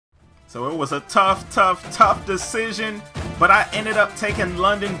So it was a tough decision, but I ended up taking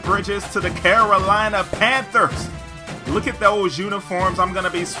London Bridges to the Carolina Panthers. Look at those uniforms. I'm going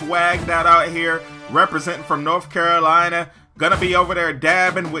to be swagged out here, representing from North Carolina. Gonna be over there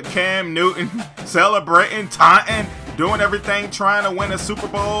dabbing with Cam Newton, celebrating, taunting, doing everything, trying to win a Super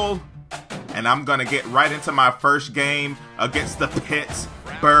Bowl. And I'm gonna get right into my first game against the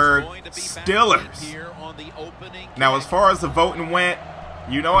Pittsburgh Steelers. Now, as far as the voting went,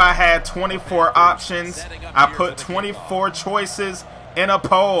 you know I had 24 options. I put 24 choices in a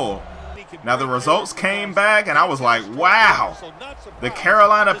poll. Now the results came back and I was like, wow. The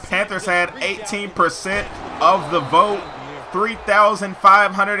Carolina Panthers had 18% of the vote,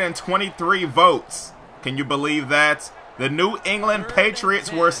 3,523 votes. Can you believe that? The New England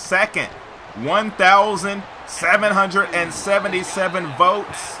Patriots were second, 1,777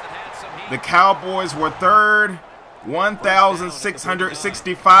 votes. The Cowboys were third,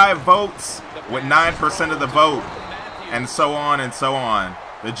 1,665 votes with 9% of the vote, and so on and so on.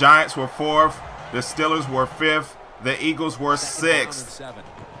 The Giants were fourth, the Steelers were fifth, the Eagles were sixth.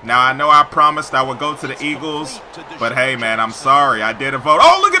 Now, I know I promised I would go to the Eagles, but hey, man, I'm sorry. I did a vote.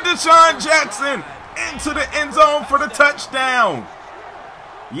 Oh, look at Deshaun Jackson into the end zone for the touchdown.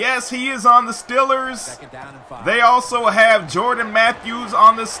 Yes, he is on the Steelers. They also have Jordan Matthews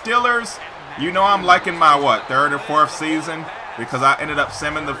on the Steelers. You know I'm liking my, third or fourth season, because I ended up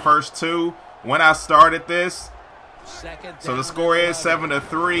simming the first two when I started this. So the score is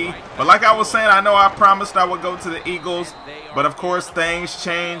 7-3. But like I was saying, I know I promised I would go to the Eagles, but of course things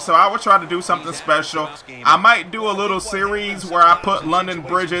change. So I will try to do something special. I might do a little series where I put London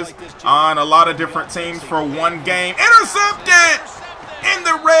Bridges on a lot of different teams for one game. Intercepted in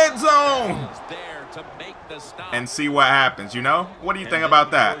the red zone. And see what happens, you know? What do you think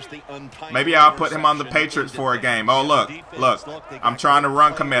about that? Maybe I'll put him on the Patriots for a game. Oh, look. I'm trying to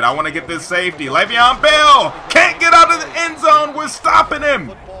run commit. I want to get this safety. Le'Veon Bell can't get out of the end zone. We're stopping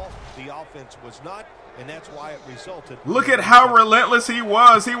him. Look at how relentless he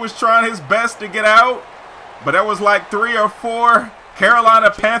was. He was trying his best to get out, but there was like 3 or 4 Carolina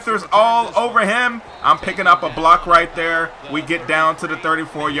Panthers all over him. I'm picking up a block right there. We get down to the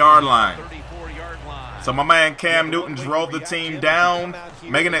 34-yard line. So my man Cam Newton drove the team down,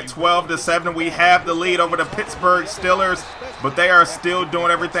 making it 12-7. We have the lead over the Pittsburgh Steelers, but they are still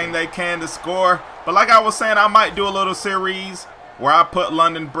doing everything they can to score. But like I was saying, I might do a little series where I put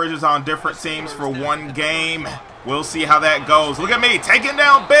London Bridges on different teams for one game. We'll see how that goes. Look at me taking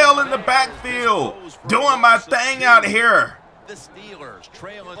down Bell in the backfield, doing my thing out here.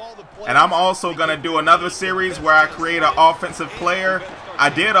 And I'm also going to do another series where I create an offensive player. I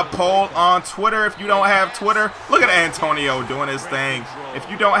did a poll on Twitter. If you don't have Twitter, look at Antonio doing his thing. If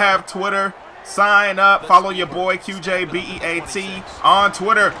you don't have Twitter, sign up. Follow your boy QJBEAT on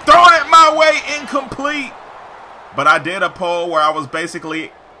Twitter. Throwing it my way, incomplete. But I did a poll where I was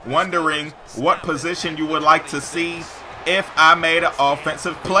basically wondering what position you would like to see if I made an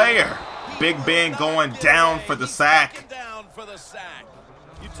offensive player. Big Ben going down for the sack.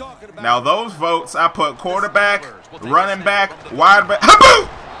 Now those votes, I put quarterback, running back, wide back. Haboo!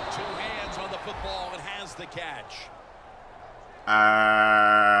 2 hands on the football and has the catch.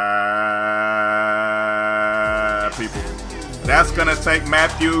 People, that's gonna take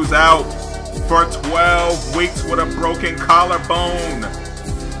Matthews out for 12 weeks with a broken collarbone.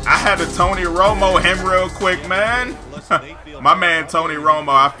 I had to Tony Romo him real quick, man. My man Tony Romo,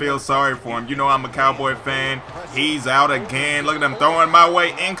 I feel sorry for him. You know I'm a Cowboy fan. He's out again. Look at him throwing my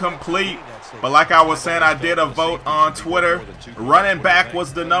way, incomplete. But like I was saying, I did a vote on Twitter. Running back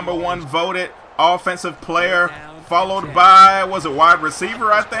was the #1 voted offensive player, followed by, was it wide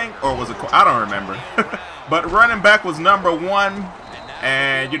receiver, I think? Or was it, I don't remember. But running back was #1.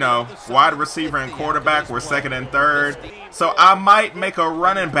 And, you know, wide receiver and quarterback were second and third. So I might make a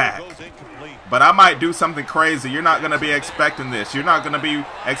running back. But I might do something crazy. You're not going to be expecting this. You're not going to be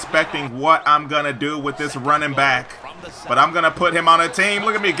expecting what I'm going to do with this running back. But I'm going to put him on a team.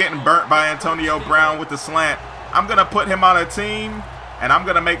 Look at me getting burnt by Antonio Brown with the slant. I'm going to put him on a team, and I'm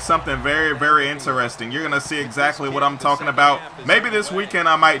going to make something very, very interesting. You're going to see exactly what I'm talking about. Maybe this weekend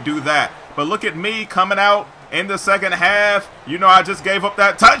I might do that. But look at me coming out in the second half. You know, I just gave up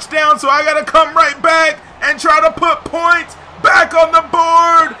that touchdown, so I got to come right back and try to put points back on the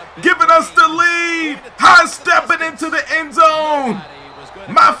board, giving us the lead. High stepping into the end zone.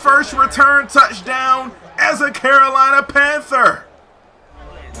 My first return touchdown as a Carolina Panther.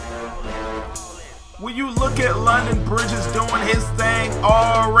 Will you look at London Bridges doing his thing,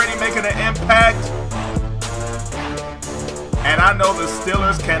 already making an impact? And I know the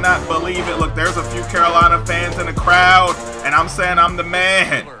Steelers cannot believe it. Look, there's a few Carolina fans in the crowd, and I'm saying I'm the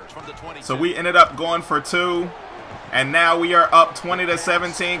man. So we ended up going for 2. And now we are up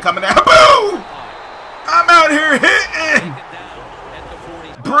 20-17 coming down. Boom! I'm out here hitting.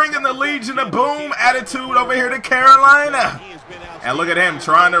 Bringing the Legion of Boom attitude over here to Carolina. And look at him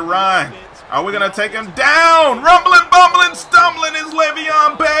trying to run. Are we going to take him down? Rumbling, bumbling, stumbling is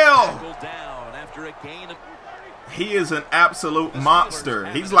Le'Veon Bell. He is an absolute monster.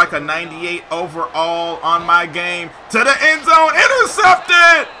 He's like a 98 overall on my game. To the end zone.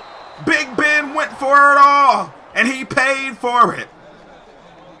 Intercepted. Big Ben went for it all. And he paid for it.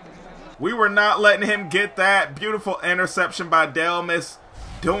 We were not letting him get that. Beautiful interception by Delmas.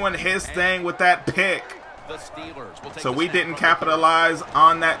 Doing his thing with that pick. So we didn't capitalize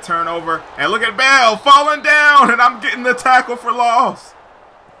on that turnover. And look at Bell falling down. And I'm getting the tackle for loss.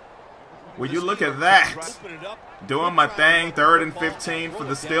 Will you look at that? Doing my thing. 3rd and 15 for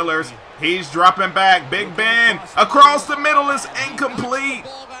the Steelers. He's dropping back. Big Ben across the middle is incomplete.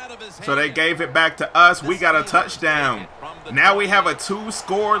 So they gave it back to us. We got a touchdown. Now we have a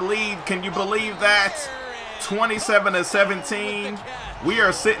 2-score lead. Can you believe that? 27-17. We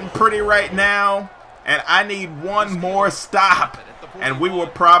are sitting pretty right now. And I need one more stop. And we will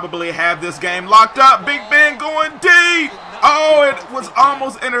probably have this game locked up. Big Ben going deep. Oh, it was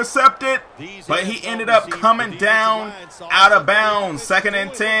almost intercepted. But he ended up coming down out of bounds. 2nd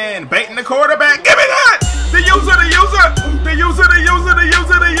and 10. Baiting the quarterback. Give me that. The user, the user. The user, the user, the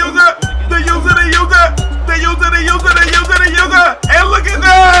user, the user. The user, the user. The user, the user, the user, the user. And look at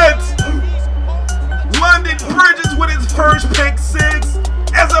that. London Bridges with his first pick 6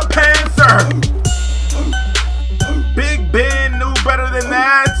 as a Panther. Big Ben knew better than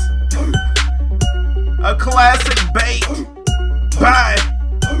that. A classic bait by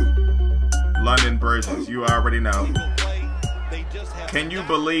London Bridges. You already know. Can you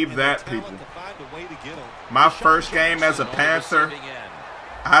believe that, people? My first game as a Panther.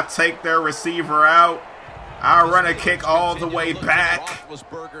 I take their receiver out. I run a kick all the way back.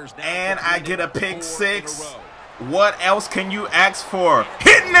 And I get a pick 6. What else can you ask for?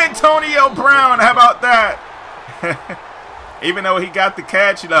 Hitting Antonio Brown. How about that? Even though he got the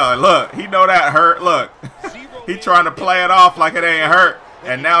catch, you know, look, he know that hurt. Look, he trying to play it off like it ain't hurt.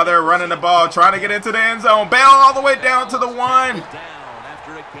 And now they're running the ball, trying to get into the end zone. Bell all the way down to the 1.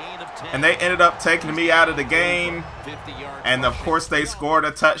 And they ended up taking me out of the game. And, of course, they scored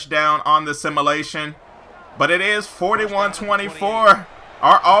a touchdown on the simulation. But it is 41-24.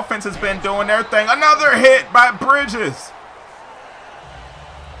 Our offense has been doing their thing. Another hit by Bridges.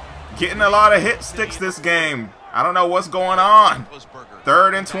 Getting a lot of hit sticks this game. I don't know what's going on.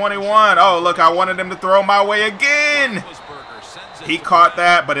 3rd and 21. Oh, look, I wanted him to throw my way again. He caught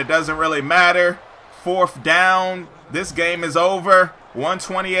that, but it doesn't really matter. 4th down. This game is over.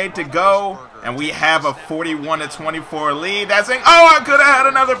 1:28 to go, and we have a 41-24 lead. That's it. Oh, I could have had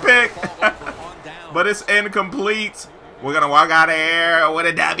another pick. But it's incomplete. We're going to walk out of here with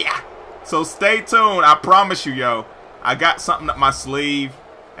a W. So stay tuned. I promise you, yo, I got something up my sleeve,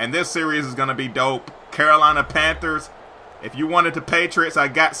 and this series is going to be dope. Carolina Panthers. If you wanted the Patriots, I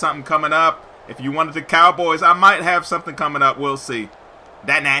got something coming up. If you wanted the Cowboys, I might have something coming up. We'll see.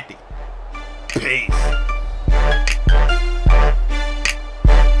 That natty. Peace.